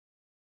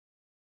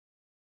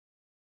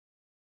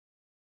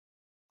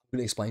I'm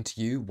going to explain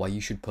to you why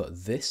you should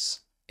put this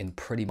in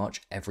pretty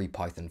much every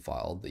Python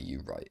file that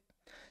you write.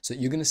 So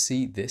you're going to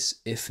see this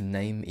if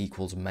name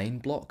equals main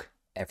block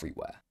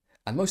everywhere.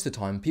 And most of the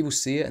time, people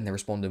see it and they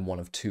respond in one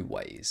of two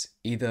ways.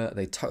 Either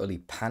they totally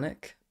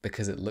panic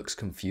because it looks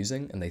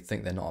confusing and they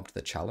think they're not up to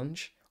the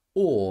challenge,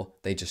 or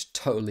they just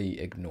totally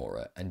ignore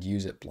it and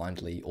use it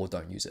blindly or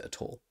don't use it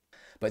at all.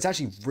 But it's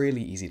actually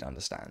really easy to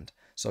understand.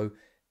 So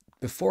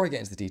before I get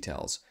into the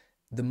details,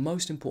 the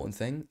most important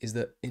thing is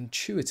that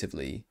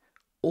intuitively,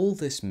 all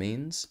this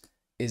means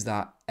is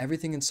that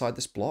everything inside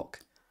this block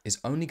is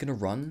only going to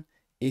run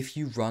if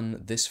you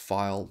run this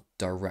file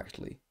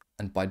directly.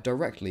 And by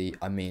directly,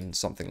 I mean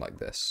something like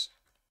this.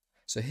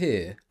 So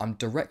here, I'm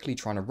directly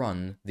trying to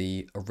run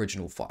the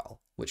original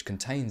file, which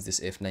contains this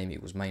if name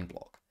equals main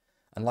block.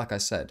 And like I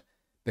said,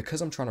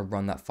 because I'm trying to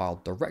run that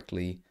file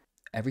directly,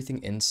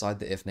 everything inside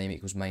the if name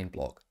equals main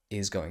block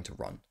is going to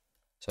run.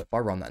 So if I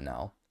run that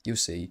now, you'll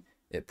see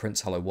it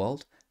prints hello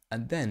world,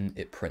 and then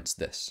it prints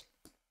this.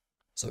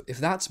 So if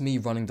that's me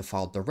running the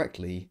file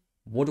directly,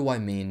 what do I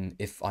mean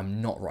if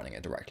I'm not running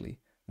it directly?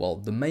 Well,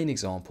 the main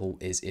example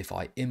is if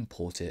I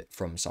import it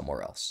from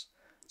somewhere else.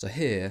 So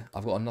here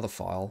I've got another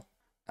file,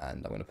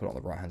 and I'm going to put it on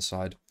the right hand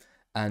side.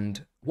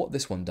 And what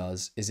this one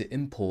does is it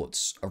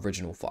imports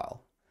original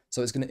file.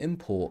 So it's going to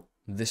import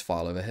this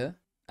file over here.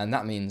 And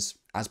that means,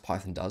 as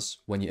Python does,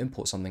 when you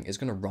import something, it's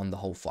going to run the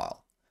whole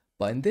file.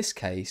 But in this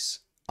case,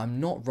 I'm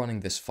not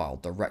running this file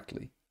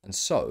directly. And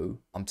so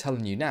I'm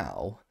telling you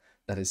now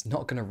that it's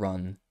not going to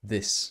run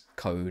this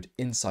code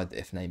inside the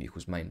if name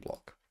equals main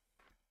block.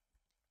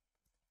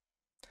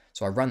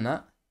 So I ran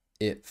that.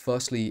 It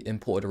firstly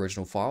imported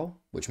original file,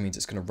 which means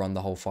it's going to run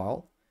the whole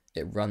file.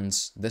 It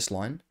runs this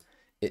line.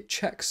 It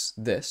checks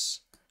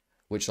this,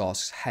 which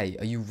asks, hey,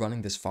 are you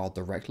running this file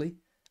directly?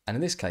 And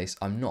in this case,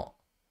 I'm not.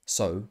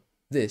 So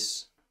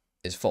this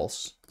is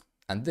false,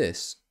 and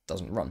this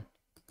doesn't run.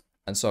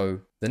 And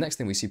so the next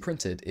thing we see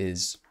printed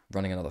is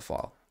running another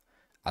file,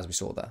 as we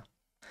saw there.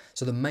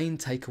 So the main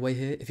takeaway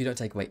here, if you don't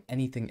take away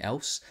anything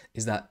else,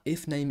 is that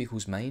if name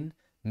equals main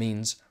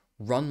means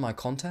run my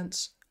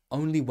contents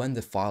only when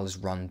the file is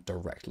run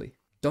directly.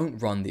 Don't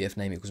run the if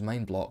name equals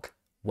main block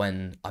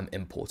when I'm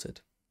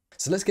imported.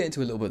 So let's get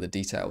into a little bit of the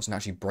details and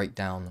actually break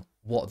down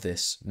what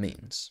this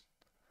means.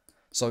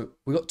 So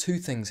we've got two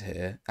things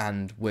here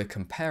and we're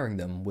comparing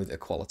them with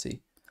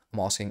equality. I'm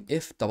asking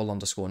if double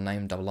underscore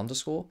name double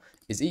underscore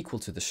is equal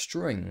to the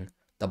string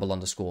double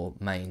underscore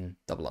main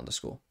double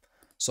underscore.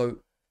 So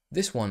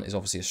this one is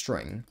obviously a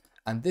string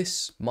and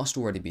this must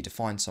already be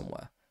defined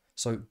somewhere.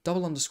 So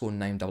double underscore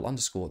name double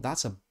underscore,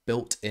 that's a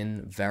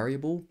built-in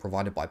variable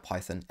provided by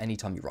Python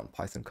anytime you run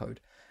Python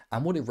code.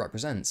 And what it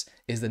represents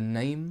is the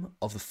name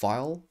of the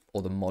file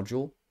or the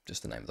module,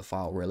 just the name of the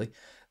file really,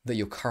 that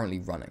you're currently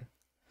running.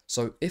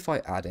 So if I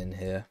add in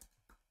here,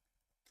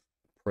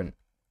 print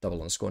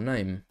double underscore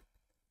name,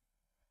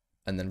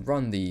 and then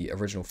run the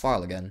original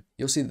file again,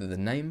 you'll see that the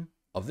name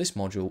of this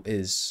module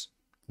is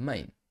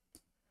main.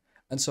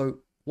 And so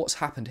what's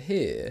happened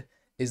here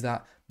is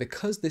that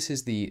because this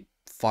is the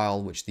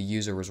file which the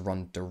user has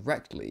run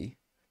directly,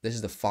 this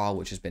is the file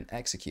which has been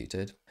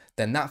executed,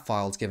 then that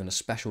file is given a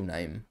special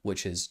name,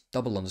 which is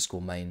double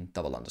underscore main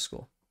double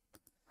underscore.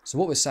 So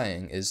what we're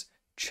saying is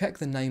check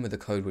the name of the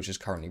code which is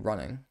currently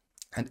running.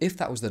 And if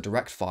that was the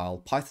direct file,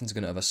 Python's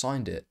going to have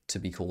assigned it to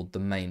be called the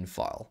main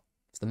file.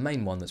 It's the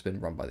main one that's been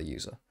run by the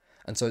user.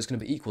 And so it's going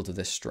to be equal to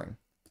this string,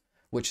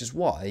 which is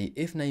why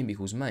if name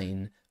equals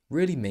main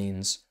really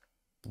means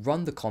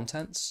run the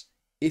contents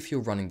if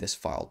you're running this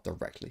file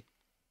directly.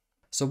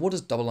 So what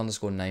does double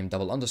underscore name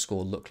double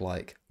underscore look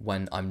like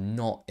when I'm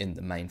not in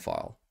the main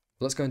file?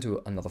 Let's go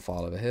into another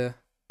file over here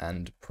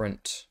and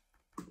print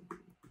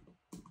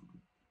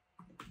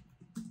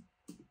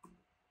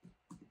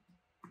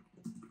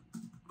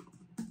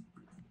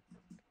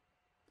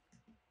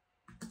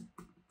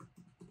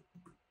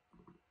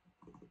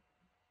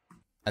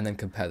and then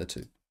compare the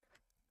two.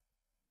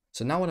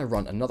 So now when I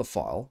run another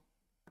file,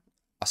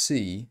 I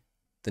see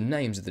the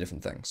names of the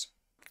different things.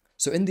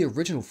 So in the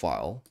original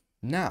file,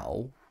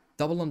 now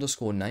double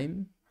underscore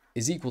name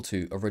is equal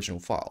to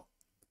original file,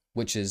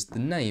 which is the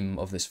name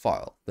of this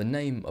file, the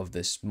name of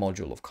this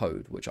module of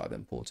code which I've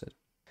imported.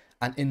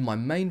 And in my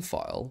main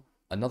file,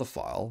 another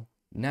file,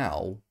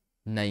 now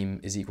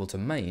name is equal to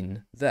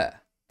main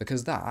there,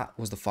 because that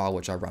was the file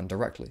which I ran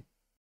directly.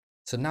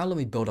 So now let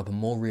me build up a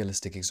more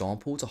realistic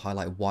example to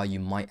highlight why you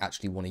might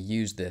actually want to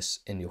use this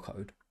in your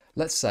code.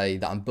 Let's say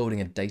that I'm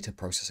building a data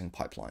processing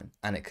pipeline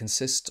and it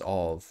consists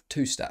of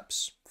two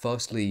steps.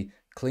 Firstly,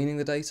 cleaning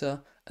the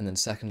data, and then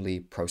secondly,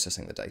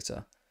 processing the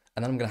data.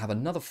 And then I'm going to have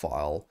another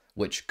file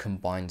which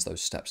combines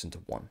those steps into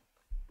one.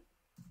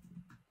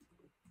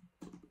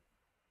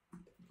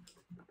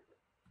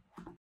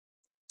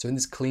 So in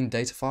this clean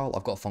data file,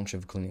 I've got a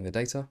function for cleaning the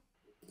data.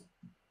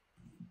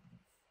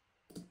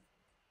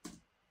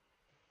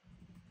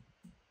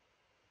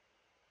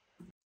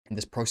 In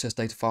this process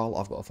data file,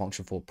 I've got a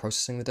function for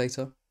processing the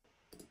data.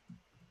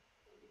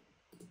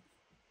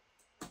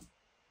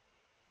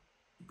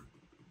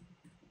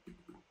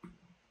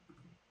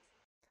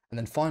 And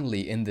then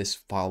finally, in this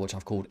file, which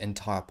I've called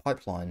entire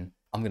pipeline,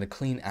 I'm going to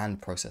clean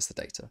and process the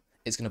data.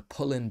 It's going to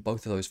pull in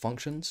both of those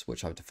functions,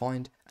 which I've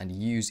defined, and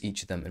use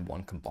each of them in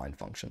one combined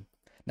function.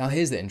 Now,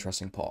 here's the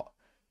interesting part.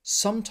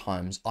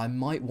 Sometimes I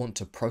might want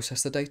to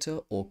process the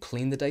data or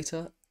clean the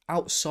data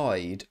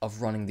outside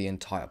of running the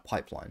entire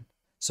pipeline.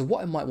 So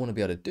what I might want to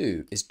be able to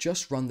do is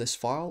just run this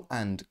file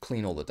and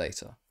clean all the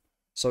data.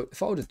 So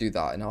if I were to do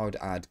that, and I would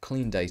add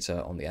clean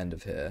data on the end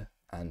of here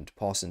and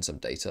pass in some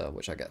data,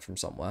 which I get from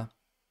somewhere,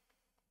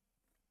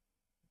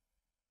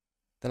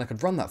 then I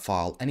could run that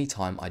file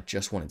anytime I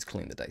just wanted to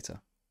clean the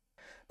data.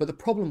 But the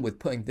problem with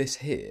putting this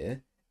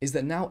here is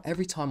that now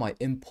every time I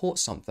import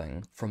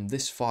something from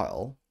this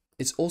file,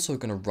 it's also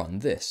going to run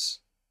this.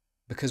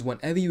 Because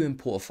whenever you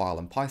import a file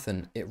in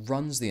Python, it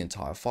runs the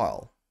entire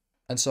file.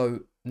 And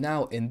so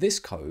now in this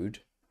code,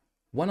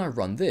 when I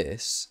run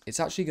this, it's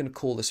actually going to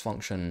call this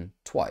function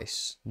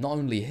twice, not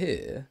only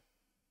here,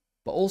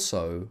 but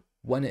also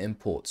when it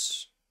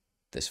imports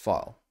this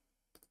file,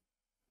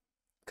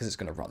 because it's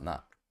going to run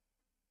that.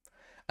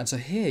 And so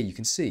here you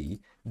can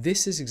see,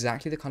 this is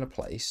exactly the kind of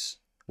place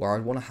where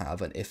I'd want to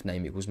have an if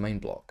name equals main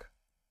block.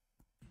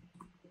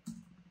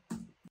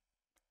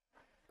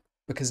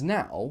 Because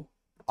now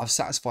I've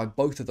satisfied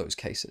both of those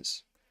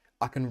cases.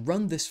 I can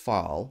run this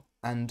file,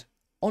 and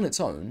on its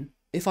own,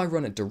 if I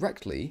run it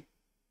directly,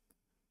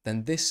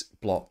 then this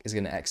block is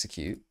going to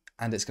execute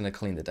and it's going to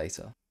clean the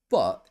data.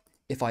 But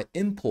if I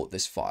import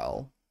this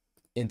file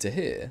into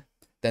here,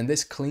 then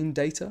this clean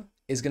data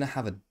is going to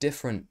have a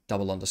different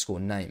double underscore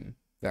name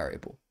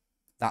variable.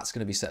 That's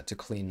going to be set to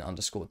clean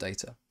underscore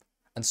data.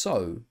 And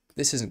so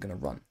this isn't going to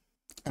run.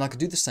 And I could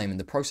do the same in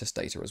the process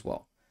data as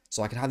well.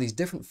 So I could have these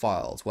different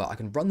files where I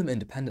can run them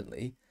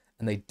independently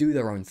and they do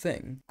their own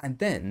thing. And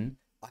then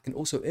I can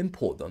also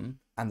import them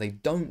and they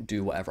don't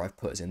do whatever I've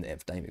put as in the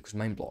if name equals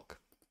main block.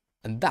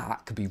 And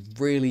that could be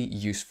really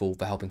useful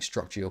for helping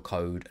structure your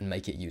code and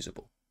make it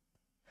usable.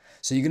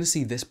 So you're going to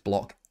see this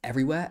block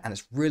everywhere, and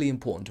it's really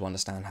important to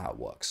understand how it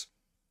works.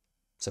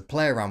 So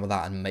play around with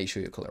that and make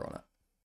sure you're clear on it.